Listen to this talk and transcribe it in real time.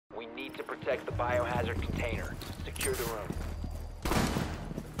protect the biohazard container. Secure the room.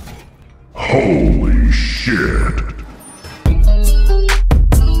 Holy shit.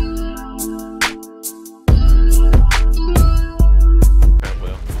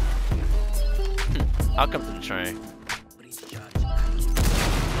 I'll come to the train.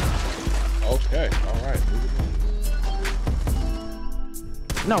 Okay, alright.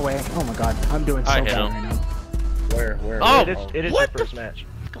 No way. Oh my god. I'm doing so I bad hit him. right now. Where? Oh, It is what your first match.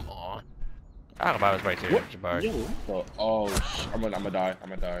 Come on. I was right there, Jabari. I'm gonna die. I'm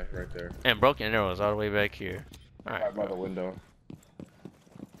gonna die right there. And broken arrows all the way back here. Right Alright. by the window.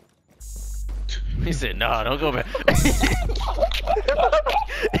 He said, "No, don't go back."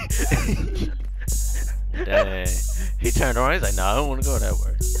 Dang. He turned around. He's like, "No, I don't want to go that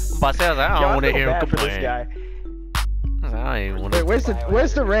way." But I was like, "I don't want to hear him complain." I don't even want to. Wait,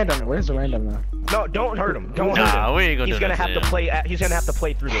 where's the random? Where's the random now? No, don't hurt him. Don't hurt him. Nah, we ain't gonna He's do gonna that have to play. He's gonna have to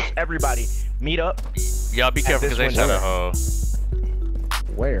play through this. Everybody, meet up. Y'all be careful because they shot a hole.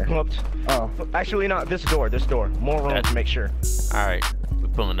 Where? Whoops. Oh. Actually, not this door. This door. More room to make sure. All right, we're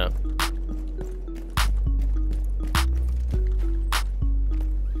pulling up.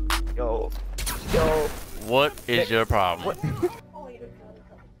 Yo. What is your problem?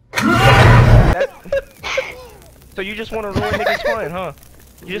 So you just want to ruin niggas' fun, huh?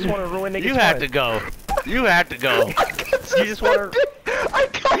 You just want to ruin niggas' fun. You have to go. You have to go. You just want to.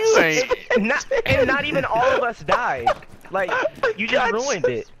 You ain't. And not even all of us died. Like, you just ruined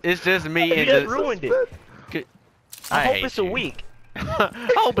it. It's just me You and just ruined it. I hope hate it's a you. week.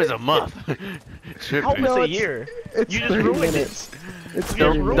 I hope it's a month. I hope it's a year. It's You just 30 ruined minutes. It's You 30 just The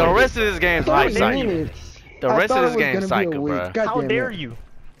ruined minutes. rest of this game's life 30 cycle. minutes. The I rest thought of it this was game's gonna be a cycle, week. bro. God How damn dare it. you?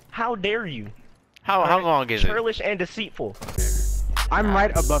 How dare you? How long is it? Churlish and deceitful. I'm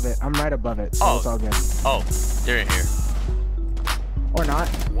right above it. I'm right above it. So Oh. it's all good. Oh, they're in here. Or not.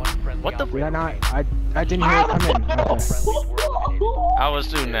 What the? Did I not? I didn't hear it come in. Okay. I was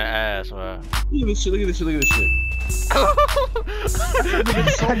shooting that ass, bro. Look at this shit, look at this shit, look at this shit.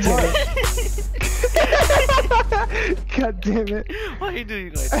 God damn it. Why you do you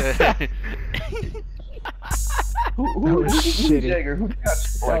like that? Who That was shitty. Jagger? Who got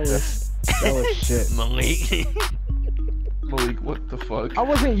That was shit. Malik. Malik, what the fuck? I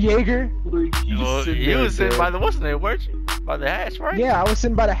wasn't Jaeger. Malik, Well, you was sitting by the what's the name, weren't you? By the hatch, right? Yeah, I was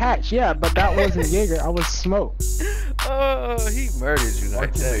sitting by the hatch. Yeah, but that wasn't Jaeger. I was Smoke. Oh, he murdered you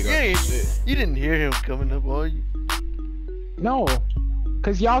like that. You didn't hear him coming up on you. No,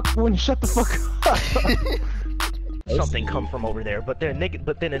 cause y'all wouldn't shut the fuck up. Something come from over there, but then a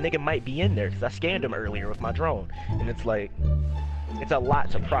nigga might be in there because I scanned him earlier with my drone, and it's like, it's a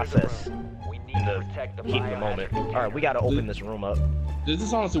lot to process We need in to the protect the heat of the moment. All right, we gotta open this room up. This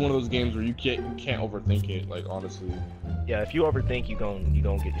is honestly one of those games where you can't overthink it, like honestly. Yeah, if you overthink, you gon'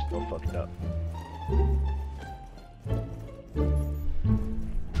 get yourself fucked up.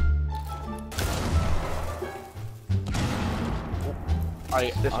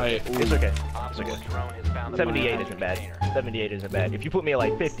 It's okay. It's okay. Op 4 drone has found the 78 biohazard isn't bad. container. 78 isn't bad. If you put me at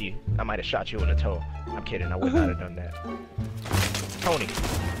like 50, I might have shot you in the toe. I'm kidding. I would not have done that. Tony.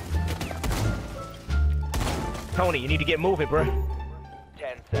 Tony, you need to get moving, bro.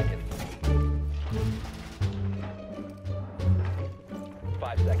 10 seconds.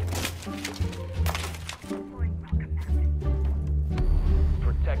 5 seconds.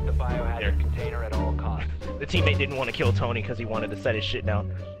 Protect the biohazard container at all costs. The teammate didn't want to kill Tony because he wanted to set his shit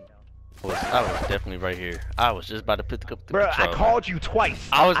down. I was definitely right here. I was just about to pick up the Bro, I controller. called you twice.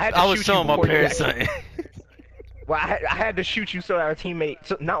 had to I was shoot showing you my before you parents actually- something. Well, I had to shoot you so our teammate,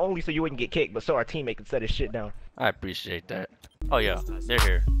 so not only so you wouldn't get kicked, but so our teammate could set his shit down. I appreciate that. Oh yeah, they're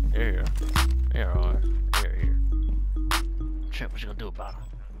here. They're here. They are. They're here. Trent, what you gonna do about them?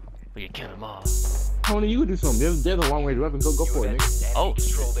 We can kill them all. Tony, you can do something. They're the long range weapon. Go for it, nigga. Oh.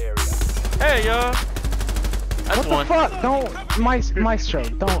 Controlled area. Hey y'all. That's What the one. fuck? Don't, Maestro.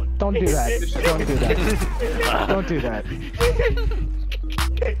 Don't do that. Don't do that. Don't do that.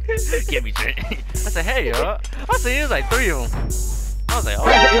 Get me, Trent. I said, hey y'all. I said, it was like 3 of them. I was like, oh.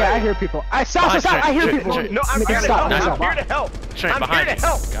 Yeah, I hear people. Stop! I hear people. Trent. No, I'm Nigga, here to stop, help. stop. I'm here to help. Trent, I'm behind here to you.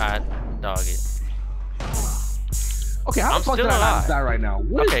 help. God, dog it. Okay, how I'm the fuck still did I alive. not die right now?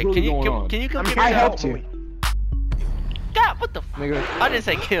 What is Okay, really going on? can you come I'm get here me? to I helped help. you. God, what the f? Nigga. I didn't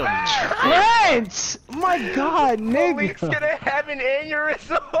say kill me. Trent! My god, Malik's nigga. gonna have an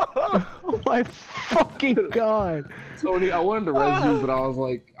aneurysm. Oh my fucking god. Tony, I wanted to res you, but I was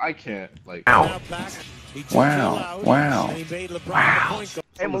like, I can't. Like, Wow. Wow.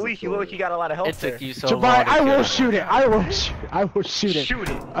 Hey Malik, you look like you got a lot of help It there. took you so long to Jabari, I kill will me. shoot it. I will shoot it. Shoot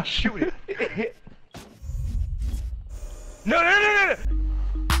it. Shoot it. No.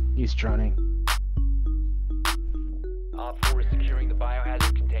 You he's droning. Op 4 is securing the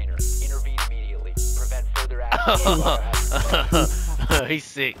biohazard container. Intervene immediately. Prevent further access to the biohazard. He's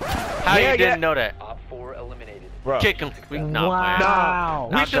sick. How you didn't know that? Op 4 eliminated. Bro. Kick him. Nah, Wow.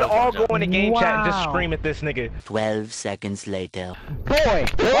 man. We I'm should joking, all I'm go joking. in the game chat and just Wow. scream at this nigga. 12 seconds later. Boy!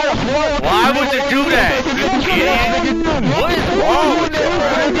 Why would you do that? You idiot. What is wrong with you,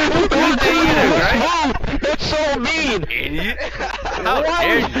 bro? You didn't either, right? That's so mean. Idiot. How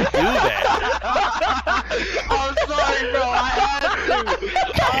dare you do that? I'm sorry, bro. I had to.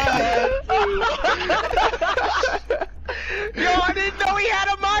 Yo, I didn't know he had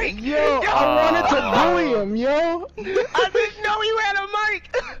a mic. Yo, I wanted to bully him, yo! I didn't know you had a mic.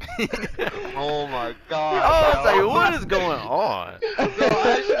 Oh my god. I was like, what is going on?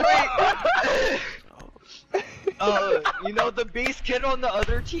 You know the beast kid on the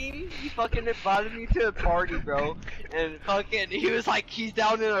other team? He fucking invited me to a party, bro. And fucking, he was like, he's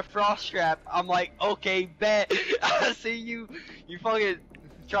down in a frost trap. I'm like, okay, bet. I see you. You fucking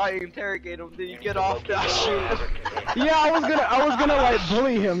try to interrogate him. Then you get off that shit. Yeah, I was gonna like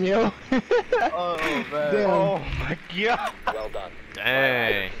bully him, yo. Oh man. Damn. Oh my god. Well done.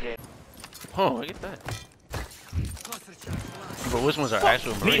 Dang. Oh, look at that. But which ones are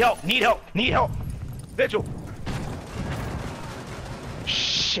actual Marines? Need help. Need help. Need help. Vigil.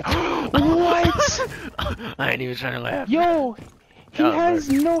 Shit. What? I ain't even trying to laugh. Yo, he Oh, has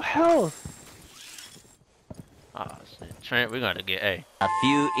no health. Oh, shit. Trent, we're gonna get A. A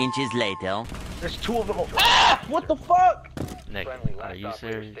few inches later. There's two of them. Ah! What the fuck? Nick, Friendly are last you operator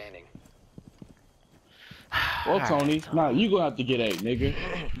serious? standing. Well, Tony, nah, you gonna have to get 8, nigga.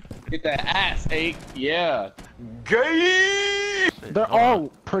 Get that ass 8, yeah. Gay! They're all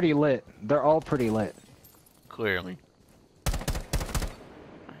pretty lit. They're all pretty lit. Clearly.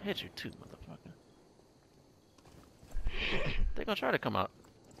 I hit you too, motherfucker. They gonna try to come out.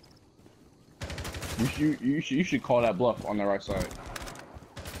 You should call that bluff on the right side.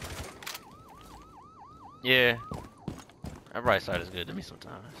 Yeah. That right side is good to me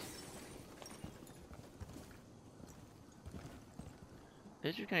sometimes.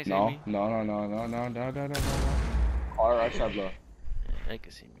 Did you can't see No, me? no. Call that right side bluff. Yeah, they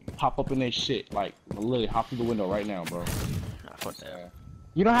can see me. Hop up in that shit, like literally hop through the window right now, bro. Nah, fuck that.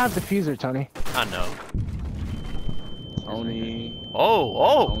 You don't have diffuser, Tony. I know. Tony.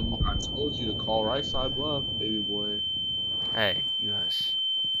 Oh! Tony, I told you to call right side bluff, baby boy. Hey, you hush.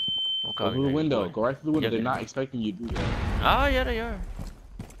 Don't Go call me through the baby window. boy. Go right through the window. Yeah, They're okay. not expecting you to do that. Oh, yeah, they are.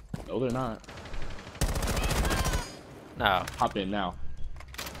 No, they're not. Nah, Hop in now.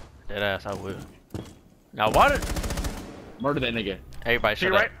 dead ass, I will. Now, why did Murder that nigga. everybody See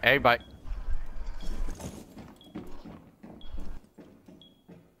shut right? up? Everybody.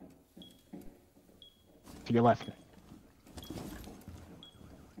 To your left.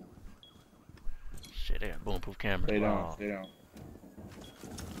 Shit, they got boom-proof camera. Stay down. Oh. Stay down.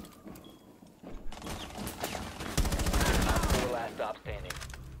 Op 4 last stop standing.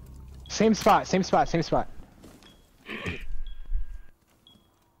 Same spot, same spot, same spot.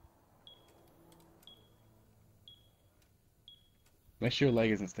 Make sure your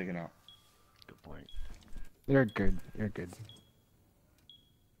leg isn't sticking out. Good point. You're good. You're good.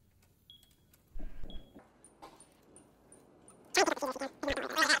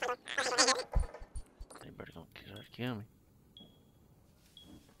 Everybody gonna try to kill me.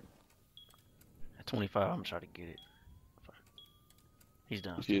 At 25, I'm gonna try to get it. He's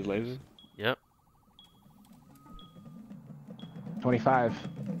down. You see his laser? Yep. 25.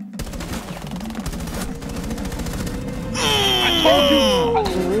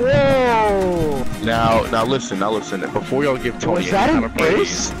 Whoa! Now listen. Before y'all give Tony Was that any an kind of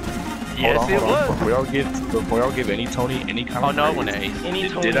praise, ace? Yes, it was. Before y'all give any Tony any kind Oh of no, I praise, won the ace. Any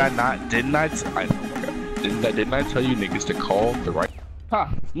Tony. didn't I tell you niggas to call the right?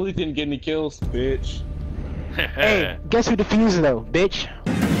 Ha! Smoothie didn't get any kills, bitch. Hey, guess who defused though, bitch?